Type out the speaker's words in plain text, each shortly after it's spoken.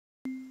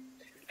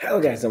Hello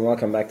guys and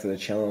welcome back to the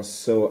channel.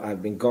 So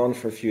I've been gone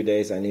for a few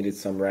days. I needed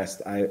some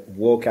rest. I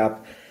woke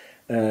up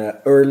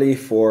early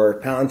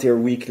for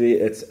Palantir Weekly.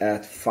 It's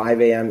at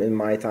 5 a.m. in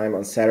my time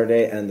on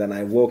Saturday, and then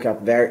I woke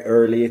up very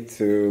early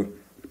to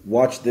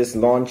watch this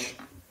launch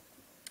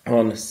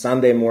on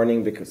Sunday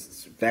morning because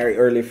it's very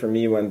early for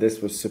me when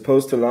this was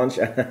supposed to launch.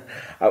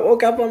 I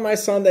woke up on my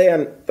Sunday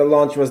and the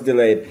launch was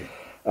delayed,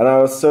 and I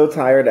was so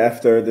tired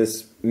after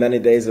this many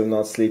days of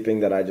not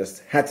sleeping that I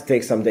just had to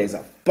take some days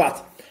off.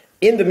 But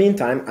in the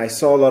meantime, I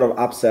saw a lot of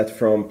upset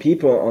from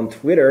people on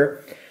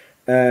Twitter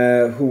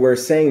who were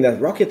saying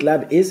that Rocket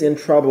Lab is in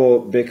trouble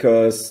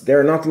because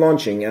they're not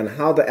launching, and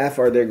how the F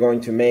are they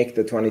going to make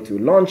the 22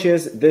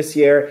 launches this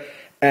year,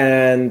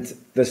 and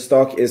the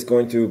stock is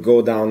going to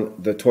go down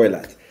the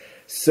toilet.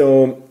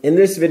 So in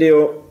this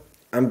video,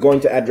 I'm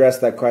going to address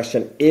that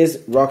question.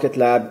 Is Rocket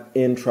Lab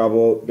in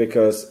trouble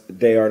because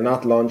they are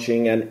not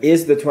launching, and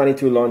is the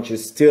 22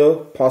 launches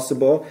still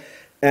possible,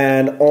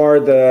 and are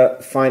the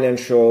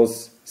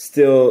financials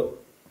still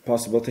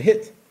possible to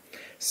hit?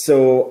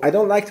 So I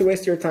don't like to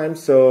waste your time,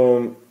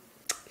 so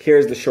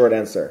here's the short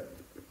answer.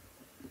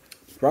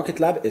 Rocket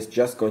Lab is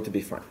just going to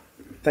be fine.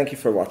 Thank you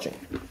for watching.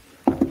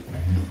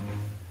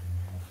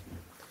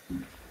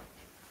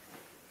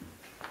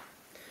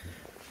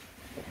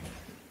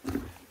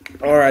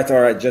 All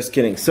right, just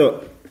kidding.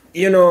 So,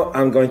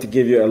 I'm going to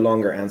give you a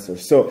longer answer.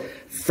 So,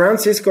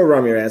 Francisco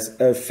Ramirez,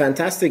 a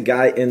fantastic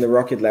guy in the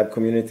Rocket Lab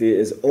community,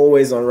 is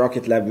always on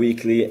Rocket Lab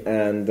Weekly,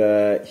 and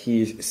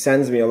he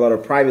sends me a lot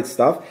of private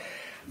stuff.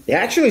 He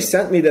actually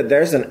sent me that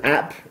there's an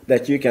app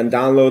that you can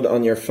download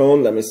on your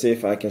phone. Let me see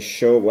if I can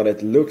show what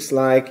it looks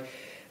like.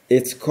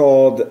 It's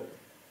called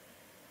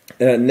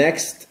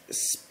Next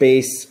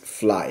Space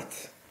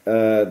Flight.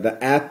 The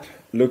app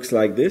looks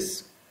like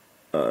this.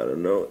 I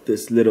don't know,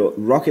 this little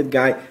rocket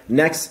guy,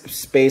 Next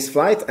Space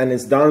Flight, and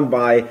it's done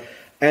by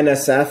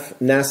NSF,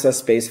 NASA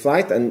Space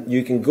Flight, and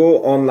you can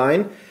go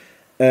online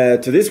to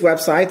this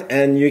website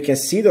and you can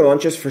see the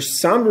launches. For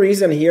some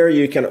reason here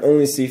you can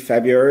only see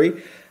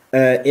February.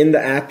 In the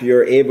app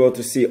you're able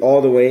to see all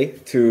the way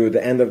to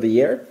the end of the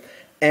year.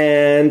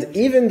 And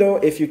even though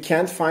if you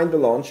can't find the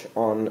launch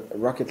on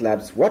Rocket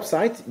Lab's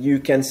website, you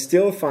can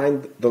still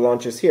find the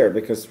launches here,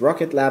 because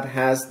Rocket Lab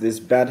has this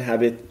bad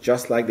habit,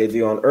 just like they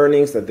do on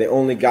earnings, that they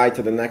only guide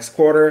to the next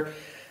quarter.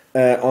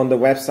 On the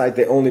website,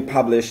 they only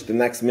publish the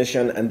next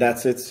mission, and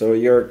that's it. So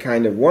you're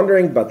kind of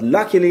wondering, but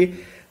luckily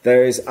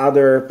there is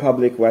other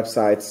public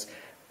websites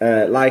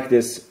like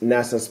this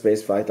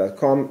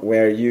nasaspaceflight.com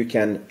where you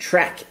can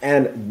track.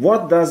 And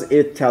what does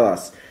it tell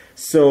us?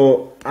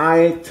 So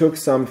I took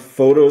some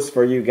photos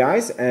for you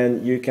guys,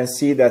 and you can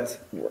see that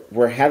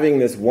we're having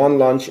this one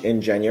launch in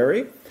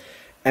January,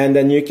 and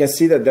then you can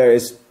see that there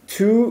is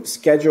 2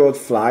 scheduled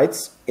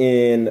flights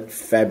in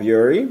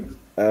February,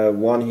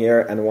 one here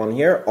and one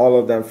here, all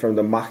of them from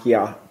the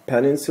Mahia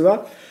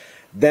Peninsula.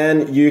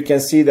 Then you can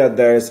see that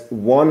there's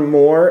one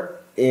more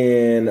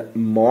in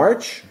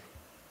March,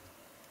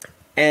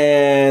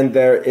 and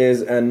there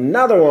is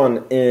another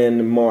one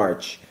in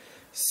March.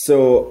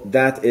 So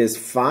that is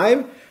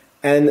 5.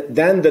 And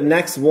then the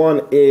next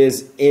one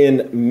is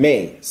in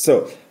May.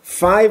 So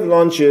 5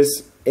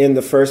 launches in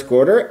the first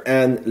quarter.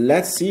 And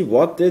let's see,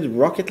 what did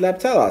Rocket Lab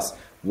tell us?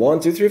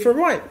 1, 2, 3, 4,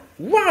 5.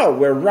 Wow,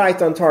 we're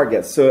right on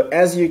target. So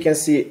as you can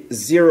see,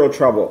 zero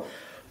trouble.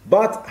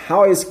 But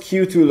how is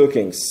Q2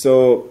 looking?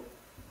 So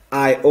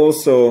I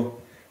also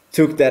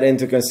took that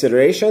into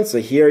consideration. So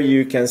here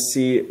you can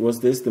see, was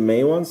this the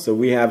May one? So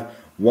we have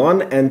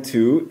 1 and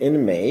 2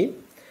 in May.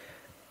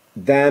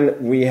 Then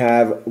we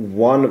have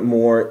 1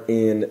 more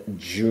in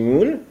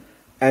June,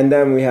 and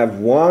then we have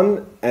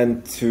 1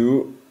 and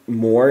 2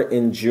 more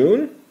in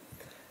June,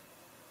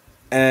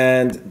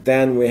 and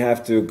then we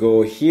have to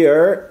go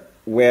here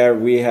where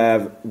we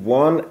have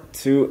 1,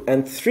 2,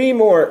 and 3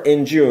 more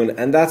in June,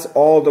 and that's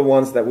all the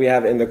ones that we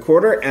have in the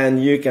quarter.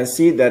 And you can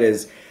see that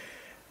is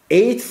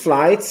 8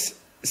 flights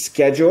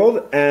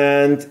scheduled,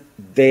 and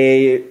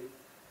they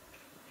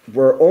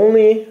were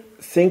only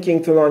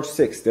thinking to launch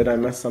 6. Did I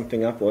mess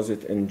something up? Was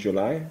it in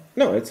July?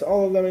 No, it's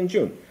all of them in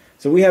June.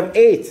 So we have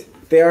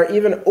 8. They are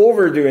even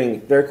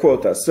overdoing their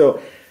quota.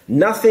 So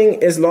nothing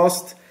is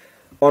lost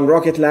on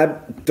Rocket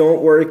Lab.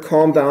 Don't worry,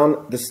 calm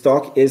down. The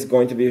stock is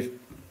going to be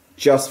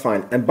just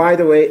fine. And by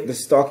the way, the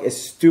stock is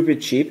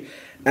stupid cheap.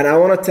 And I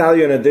want to tell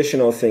you an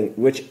additional thing,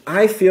 which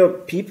I feel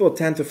people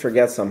tend to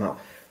forget somehow.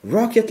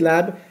 Rocket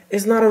Lab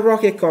is not a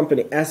rocket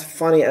company, as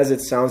funny as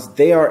it sounds.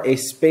 They are a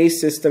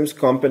space systems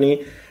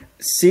company.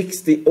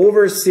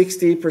 Over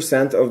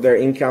 60% of their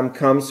income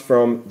comes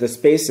from the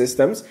space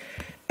systems.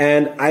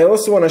 And I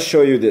also want to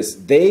show you this.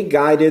 They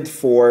guided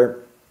for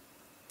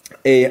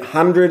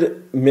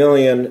 100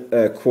 million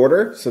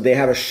quarter. So they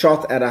have a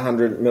shot at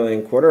 100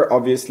 million quarter.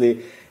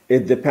 Obviously,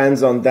 it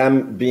depends on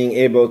them being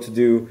able to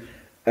do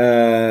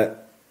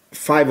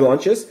 5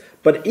 launches.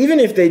 But even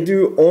if they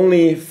do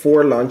only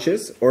 4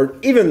 launches, or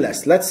even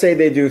less, let's say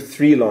they do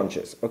 3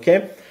 launches,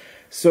 okay?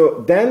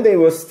 So then they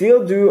will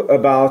still do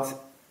about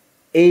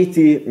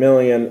 80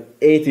 million,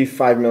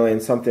 85 million,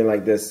 something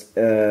like this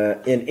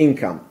in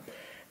income.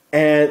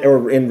 and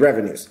or in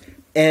revenues.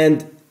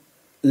 And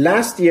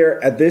last year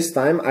at this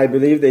time, I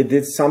believe they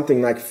did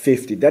something like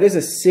 50. That is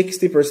a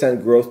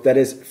 60% growth. That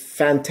is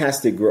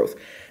fantastic growth.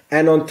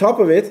 And on top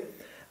of it,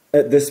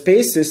 the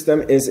space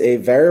system is a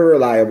very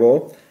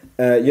reliable,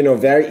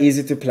 very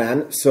easy to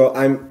plan. So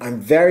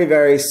I'm very,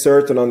 very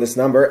certain on this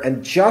number.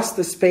 And just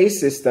the space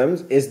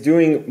systems is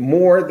doing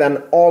more than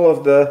all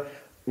of the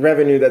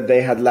revenue that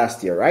they had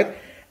last year, right?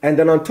 And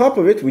then on top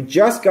of it, we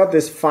just got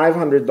this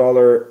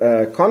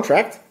 $500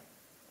 contract,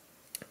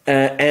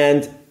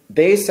 and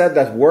they said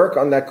that work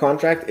on that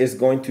contract is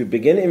going to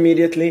begin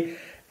immediately,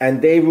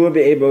 and they will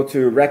be able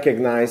to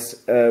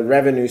recognize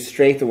revenue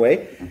straight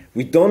away.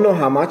 We don't know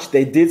how much.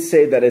 They did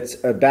say that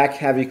it's a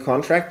back-heavy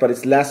contract, but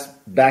it's less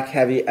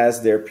back-heavy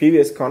as their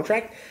previous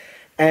contract.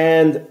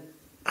 And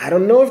I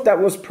don't know if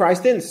that was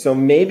priced in. So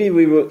maybe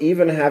we will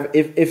even have,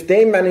 if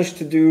they manage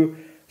to do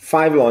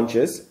 5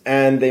 launches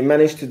and they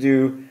manage to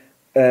do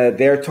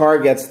their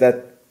targets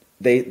that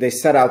they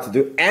set out to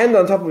do, and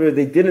on top of it,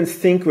 they didn't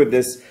think with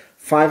this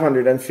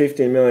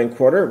 550 million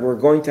quarter, we're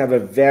going to have a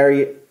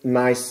very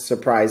nice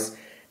surprise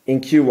in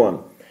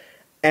Q1.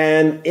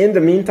 And in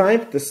the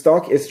meantime, the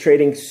stock is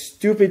trading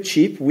stupid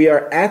cheap. We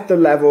are at the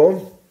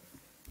level,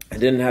 I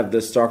didn't have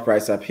the stock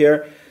price up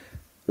here.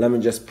 Let me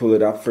just pull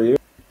it up for you.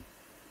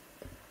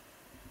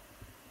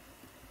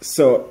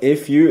 So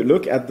if you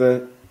look at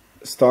the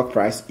stock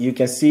price, you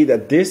can see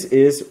that this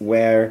is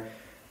where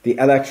the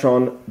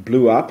Electron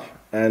blew up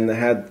and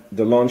had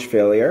the launch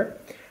failure.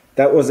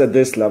 That was at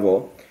this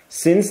level.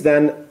 Since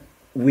then,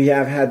 we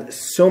have had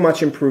so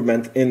much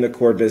improvement in the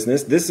core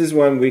business. This is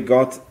when we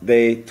got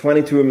the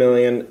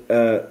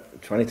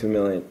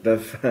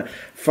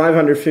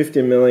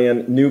 550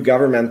 million new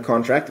government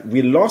contract.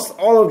 We lost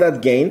all of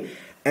that gain,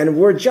 and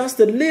we're just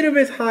a little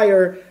bit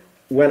higher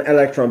when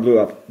Electron blew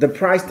up. The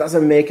price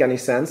doesn't make any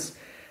sense,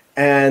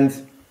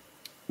 and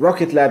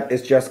Rocket Lab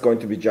is just going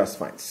to be just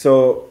fine.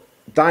 So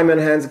diamond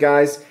hands,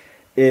 guys.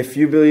 If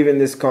you believe in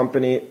this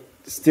company,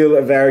 still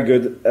a very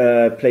good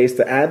place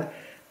to add.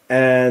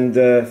 And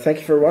thank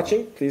you for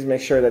watching. Please make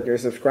sure that you're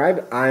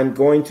subscribed. I'm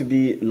going to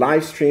be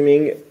live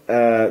streaming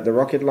the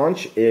rocket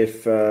launch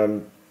if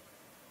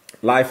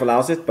life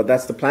allows it, but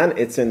that's the plan.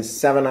 It's in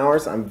 7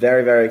 hours. I'm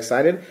very, very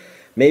excited.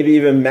 Maybe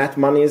even Matt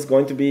Money is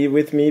going to be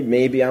with me.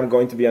 Maybe I'm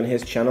going to be on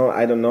his channel.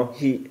 I don't know.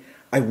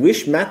 I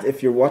wish, Matt,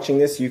 if you're watching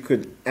this, you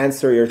could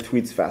answer your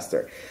tweets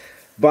faster.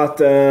 But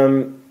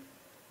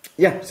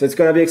yeah, so it's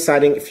going to be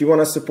exciting. If you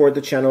want to support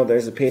the channel,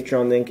 there's a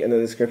Patreon link in the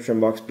description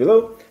box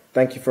below.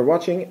 Thank you for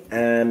watching,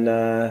 and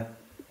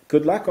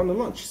good luck on the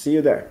launch. See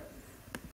you there.